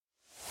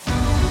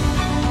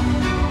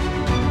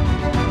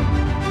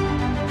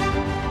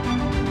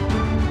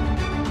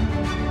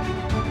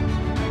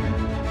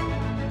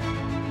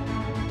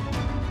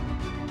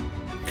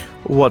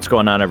What's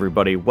going on,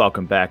 everybody?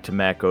 Welcome back to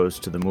Matt Goes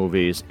to the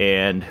Movies,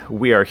 and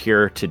we are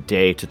here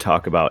today to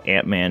talk about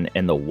Ant-Man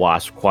and the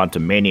Wasp: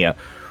 Quantumania,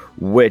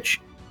 which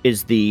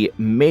is the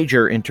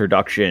major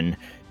introduction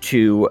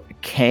to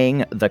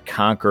Kang the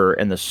Conqueror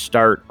and the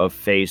start of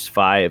Phase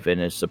 5,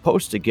 and is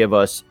supposed to give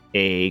us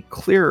a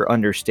clearer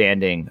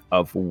understanding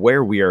of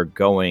where we are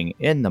going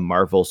in the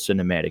Marvel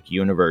Cinematic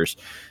Universe.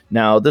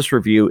 Now, this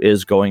review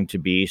is going to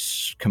be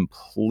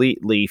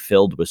completely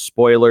filled with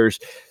spoilers.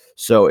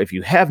 So if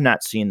you have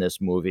not seen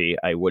this movie,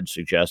 I would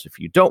suggest, if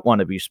you don't want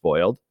to be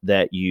spoiled,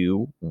 that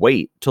you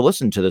wait to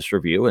listen to this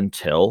review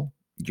until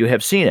you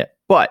have seen it.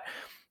 But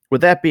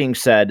with that being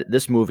said,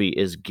 this movie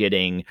is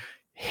getting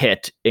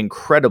hit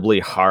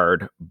incredibly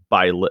hard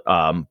by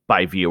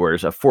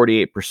viewers, a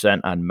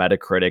 48% on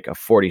Metacritic, a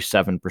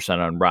 47%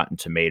 on Rotten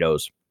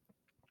Tomatoes.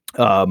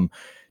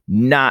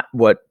 Not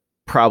what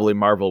probably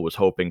Marvel was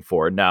hoping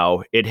for.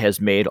 Now, it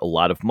has made a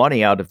lot of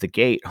money out of the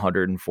gate,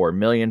 $104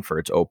 million for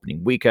its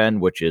opening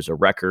weekend, which is a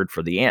record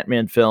for the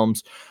Ant-Man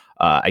films.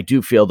 I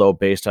do feel, though,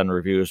 based on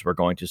reviews, we're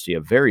going to see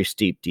a very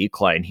steep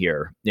decline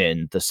here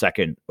in the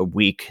second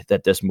week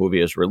that this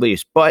movie is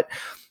released. But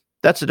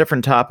that's a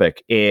different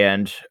topic,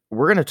 and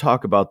we're going to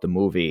talk about the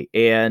movie.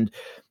 And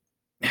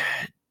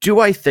do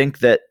I think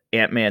that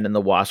Ant-Man and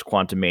the Wasp: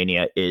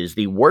 Quantumania is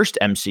the worst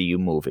MCU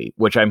movie,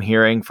 which I'm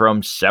hearing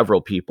from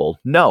several people?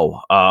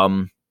 No,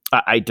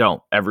 I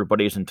don't.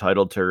 Everybody's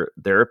entitled to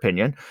their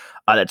opinion.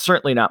 That's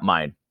certainly not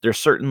mine. There's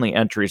certainly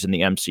entries in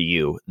the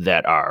MCU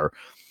that are,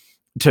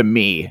 to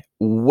me,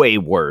 way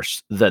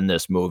worse than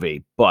this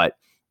movie, but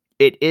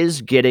it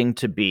is getting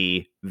to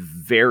be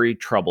very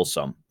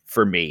troublesome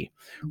for me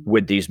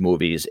with these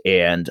movies.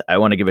 And I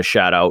want to give a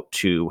shout out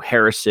to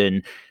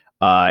Harrison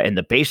and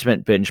the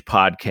Basement Binge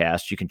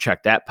podcast. You can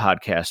check that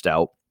podcast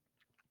out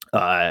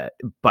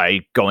by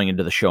going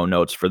into the show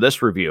notes for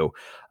this review.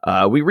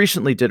 We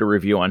recently did a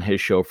review on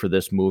his show for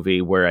this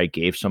movie where I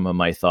gave some of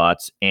my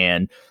thoughts.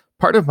 And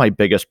part of my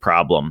biggest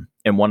problem,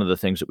 and one of the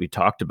things that we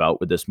talked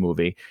about with this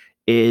movie,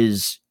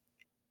 is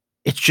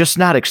it's just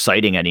not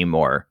exciting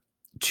anymore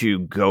to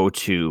go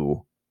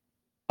to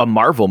a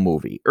Marvel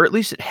movie, or at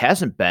least it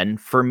hasn't been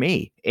for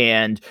me.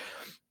 And,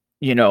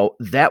 you know,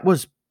 that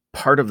was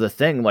part of the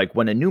thing. Like,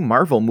 when a new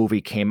Marvel movie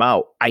came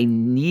out, I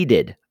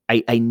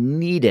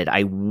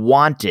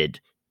wanted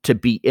to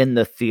be in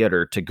the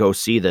theater to go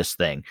see this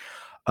thing.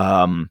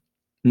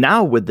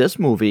 Now with this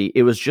movie,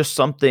 it was just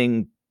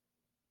something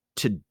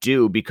to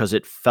do because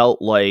it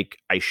felt like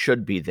I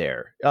should be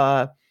there.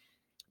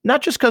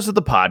 Not just because of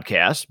the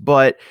podcast,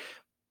 but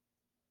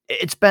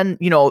it's been,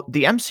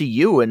 the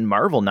MCU and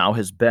Marvel now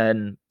has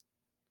been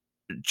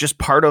just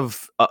part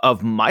of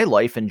my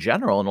life in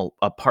general, and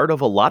a part of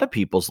a lot of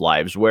people's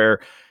lives, where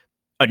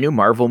a new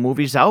Marvel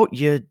movie's out,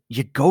 you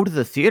go to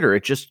the theater.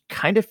 It just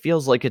kind of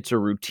feels like it's a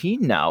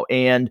routine now.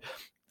 And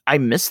I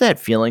miss that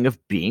feeling of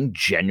being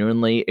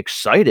genuinely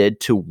excited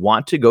to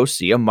want to go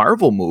see a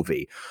Marvel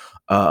movie.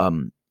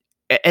 And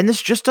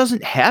this just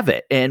doesn't have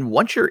it. And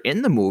once you're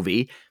in the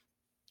movie,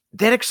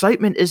 that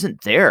excitement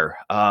isn't there.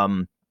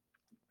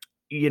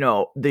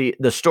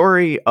 The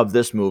story of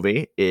this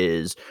movie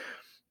is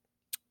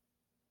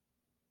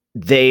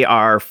they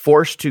are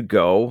forced to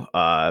go,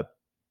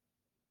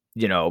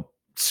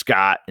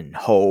 Scott and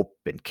Hope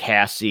and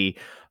Cassie,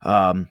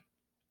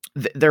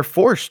 they're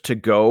forced to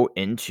go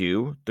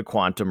into the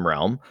quantum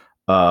realm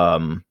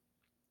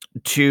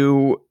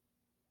to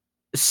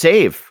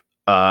save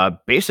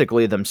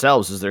basically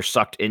themselves as they're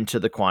sucked into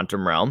the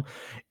quantum realm.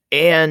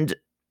 And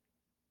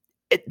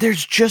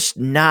there's just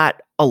not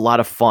a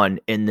lot of fun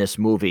in this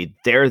movie.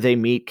 There they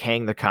meet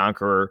Kang the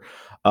Conqueror,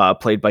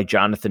 played by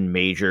Jonathan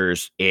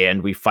Majors,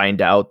 and we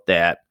find out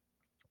that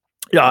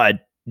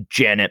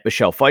Janet,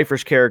 Michelle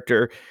Pfeiffer's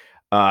character,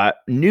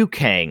 knew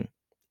Kang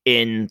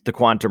in the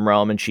quantum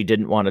realm, and she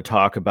didn't want to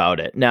talk about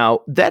it.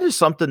 Now, that is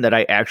something that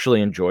I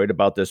actually enjoyed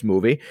about this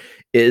movie,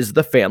 is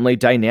the family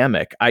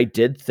dynamic. I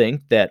did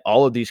think that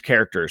all of these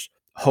characters,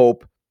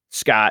 Hope,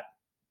 Scott,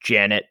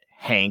 Janet,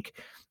 Hank,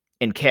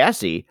 and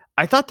Cassie,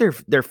 I thought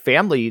their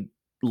family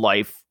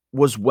life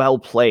was well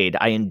played.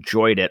 I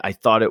enjoyed it. I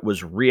thought it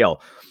was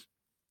real.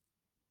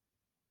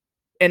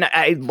 And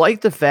I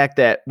like the fact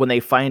that when they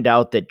find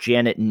out that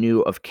Janet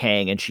knew of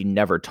Kang and she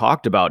never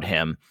talked about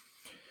him,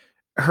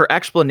 her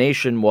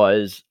explanation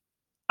was,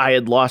 I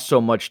had lost so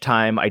much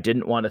time. I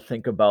didn't want to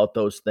think about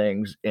those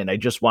things, and I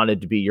just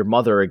wanted to be your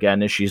mother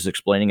again, as she's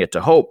explaining it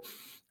to Hope.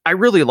 I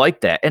really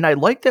like that. And I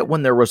like that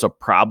when there was a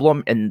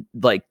problem and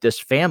like this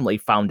family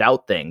found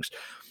out things,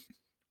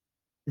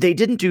 they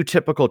didn't do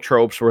typical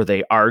tropes where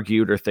they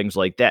argued or things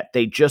like that.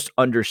 They just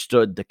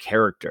understood the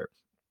character.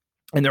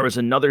 And there was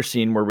another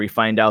scene where we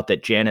find out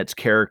that Janet's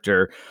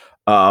character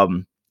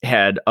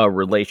had a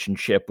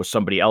relationship with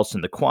somebody else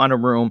in the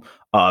quantum room,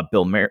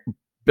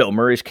 Bill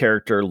Murray's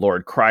character,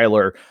 Lord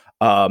Kryler.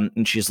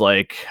 And she's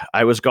like,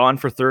 I was gone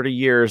for 30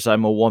 years.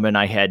 I'm a woman.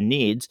 I had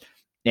needs.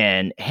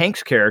 And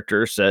Hank's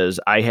character says,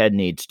 I had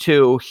needs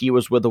too. He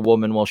was with a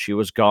woman while she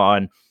was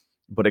gone,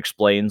 but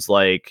explains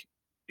like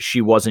she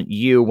wasn't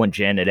you when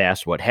Janet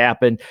asked what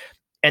happened.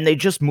 And they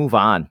just move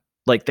on.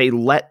 Like, they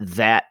let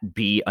that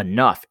be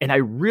enough, and I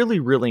really,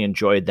 really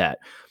enjoyed that.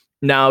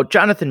 Now,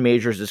 Jonathan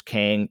Majors as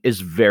Kang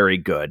is very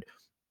good.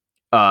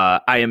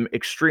 I am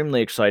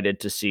extremely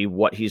excited to see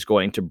what he's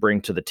going to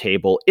bring to the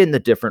table in the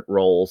different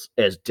roles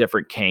as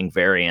different Kang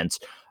variants.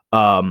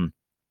 Um,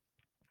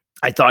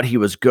 I thought he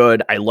was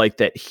good. I like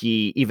that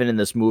he, even in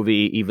this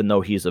movie, even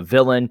though he's a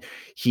villain,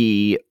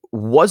 he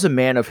was a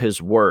man of his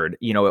word.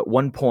 You know, at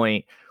one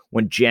point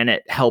when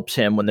Janet helps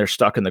him when they're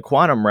stuck in the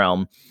quantum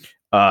realm,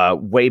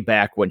 way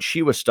back when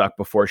she was stuck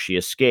before she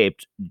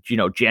escaped, you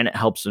know, Janet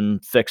helps him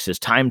fix his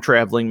time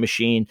traveling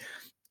machine,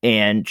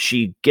 and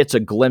she gets a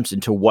glimpse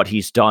into what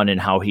he's done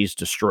and how he's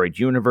destroyed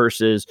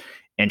universes.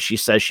 And she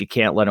says she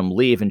can't let him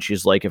leave. And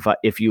she's like,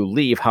 if you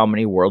leave, how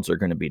many worlds are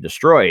going to be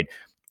destroyed?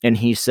 And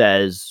he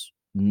says,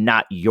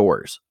 not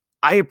yours.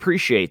 I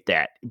appreciate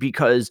that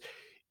because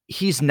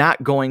he's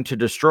not going to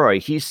destroy.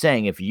 He's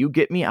saying, if you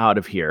get me out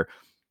of here,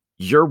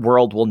 your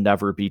world will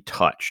never be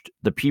touched.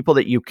 The people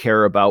that you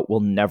care about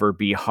will never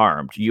be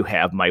harmed. You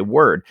have my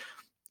word.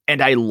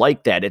 And I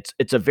like that.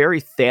 It's a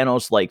very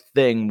Thanos like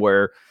thing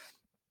where,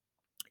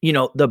 you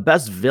know, the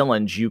best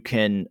villains you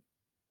can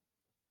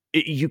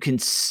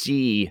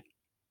see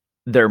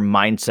their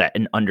mindset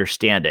and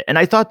understand it. And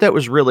I thought that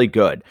was really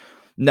good.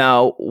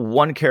 Now,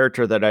 one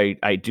character that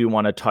I do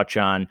want to touch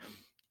on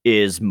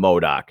is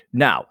MODOK.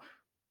 Now,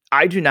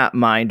 I do not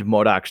mind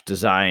MODOK's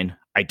design.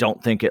 I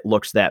don't think it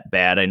looks that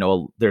bad. I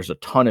know there's a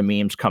ton of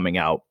memes coming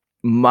out.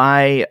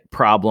 My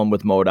problem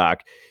with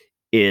MODOK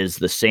is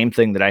the same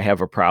thing that I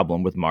have a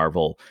problem with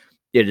Marvel.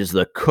 It is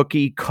the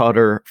cookie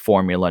cutter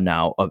formula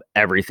now of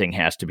everything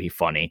has to be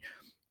funny.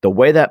 The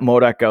way that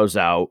MODOK goes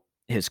out,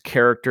 his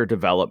character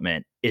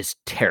development is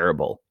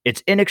terrible.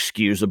 It's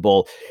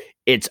inexcusable.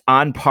 It's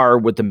on par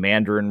with the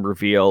Mandarin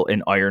reveal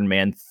in Iron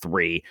Man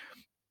 3.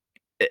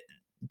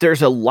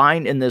 There's a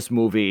line in this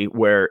movie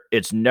where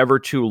it's never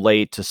too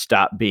late to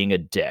stop being a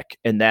dick,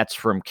 and that's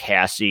from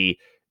Cassie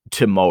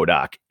to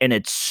MODOK. And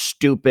it's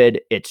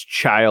stupid. It's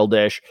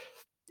childish.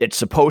 It's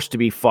supposed to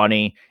be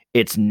funny.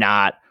 It's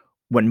not.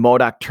 When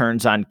MODOK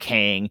turns on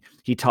Kang,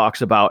 he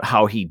talks about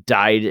how he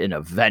died in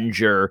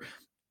Avenger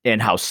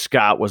and how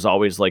Scott was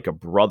always like a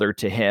brother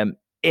to him.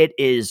 It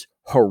is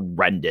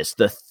horrendous.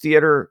 The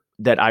theater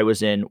that I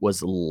was in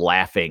was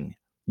laughing.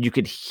 You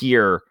could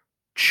hear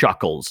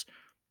chuckles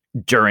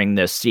during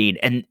this scene.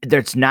 And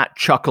there's not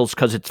chuckles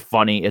because it's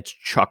funny. It's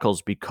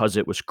chuckles because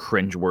it was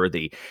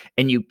cringeworthy.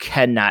 And you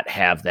cannot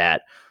have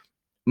that.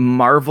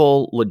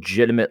 Marvel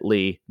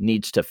legitimately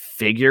needs to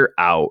figure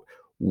out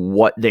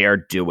what they are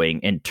doing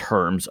in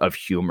terms of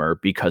humor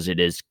because it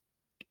is,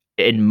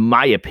 in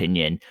my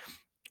opinion,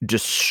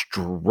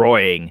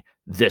 destroying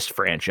this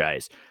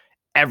franchise.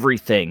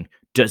 Everything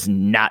does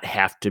not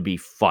have to be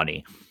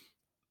funny.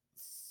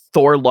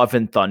 Thor Love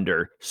and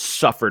Thunder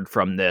suffered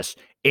from this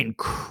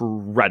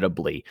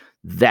incredibly.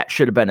 That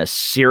should have been a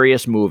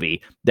serious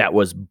movie that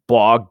was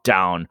bogged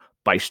down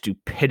by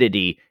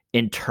stupidity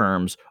in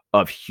terms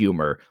of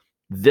humor.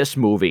 This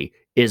movie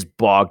is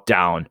bogged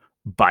down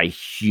by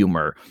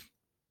humor.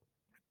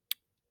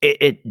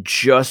 It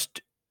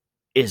just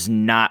is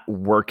not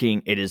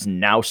working. It is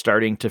now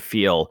starting to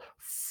feel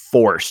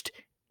forced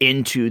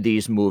into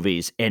these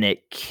movies, and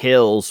it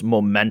kills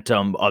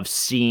momentum of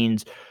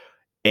scenes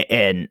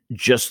and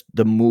just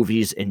the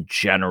movies in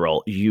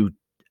general.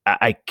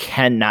 I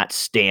cannot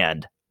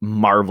stand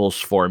Marvel's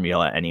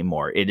formula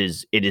anymore. It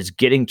is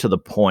getting to the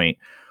point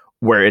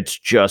where it's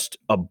just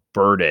a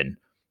burden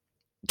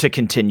to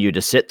continue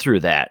to sit through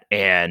that.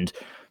 And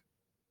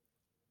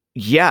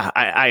yeah,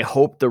 I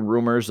hope the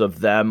rumors of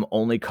them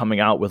only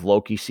coming out with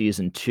Loki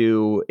season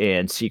 2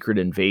 and Secret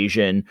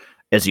Invasion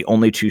as the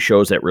only two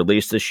shows that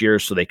released this year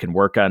so they can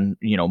work on,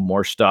 you know,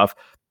 more stuff.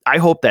 I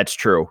hope that's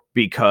true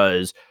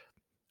because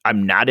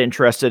I'm not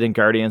interested in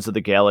Guardians of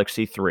the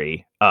Galaxy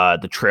 3.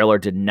 The trailer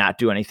did not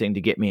do anything to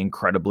get me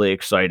incredibly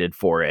excited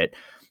for it.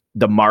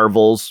 The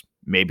Marvels,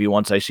 maybe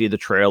once I see the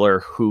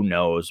trailer, who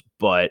knows,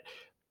 but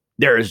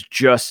there is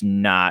just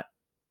not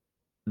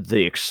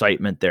the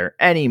excitement there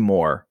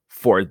anymore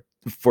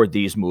for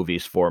these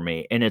movies for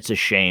me. And it's a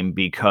shame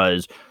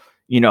because,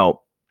 you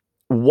know,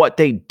 what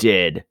they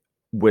did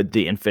with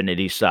the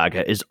Infinity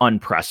Saga is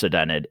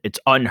unprecedented. It's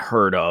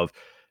unheard of.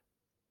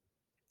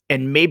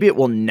 And maybe it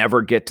will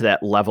never get to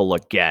that level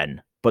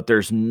again, but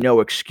there's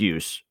no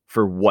excuse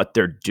for what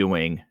they're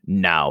doing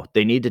now.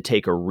 They need to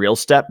take a real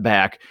step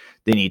back.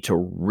 They need to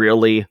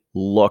really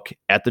look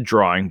at the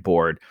drawing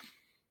board,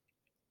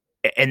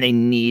 and they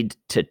need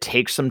to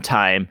take some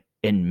time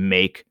and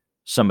make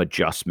some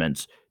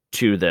adjustments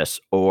to this,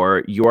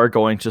 or you are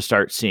going to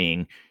start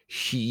seeing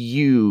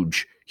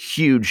huge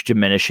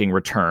diminishing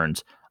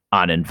returns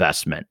on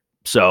investment.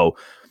 So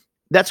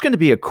that's going to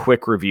be a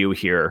quick review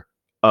here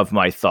of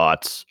my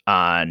thoughts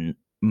on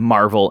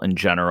Marvel in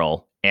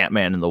general,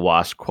 Ant-Man and the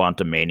Wasp,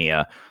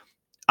 Quantumania.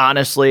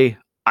 Honestly,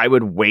 I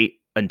would wait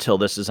until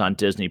this is on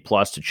Disney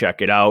Plus to check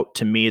it out.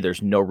 To me,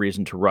 there's no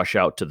reason to rush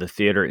out to the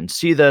theater and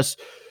see this.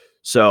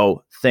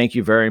 So thank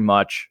you very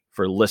much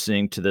for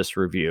listening to this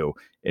review,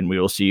 and we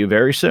will see you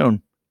very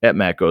soon at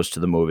Matt Goes to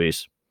the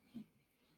Movies.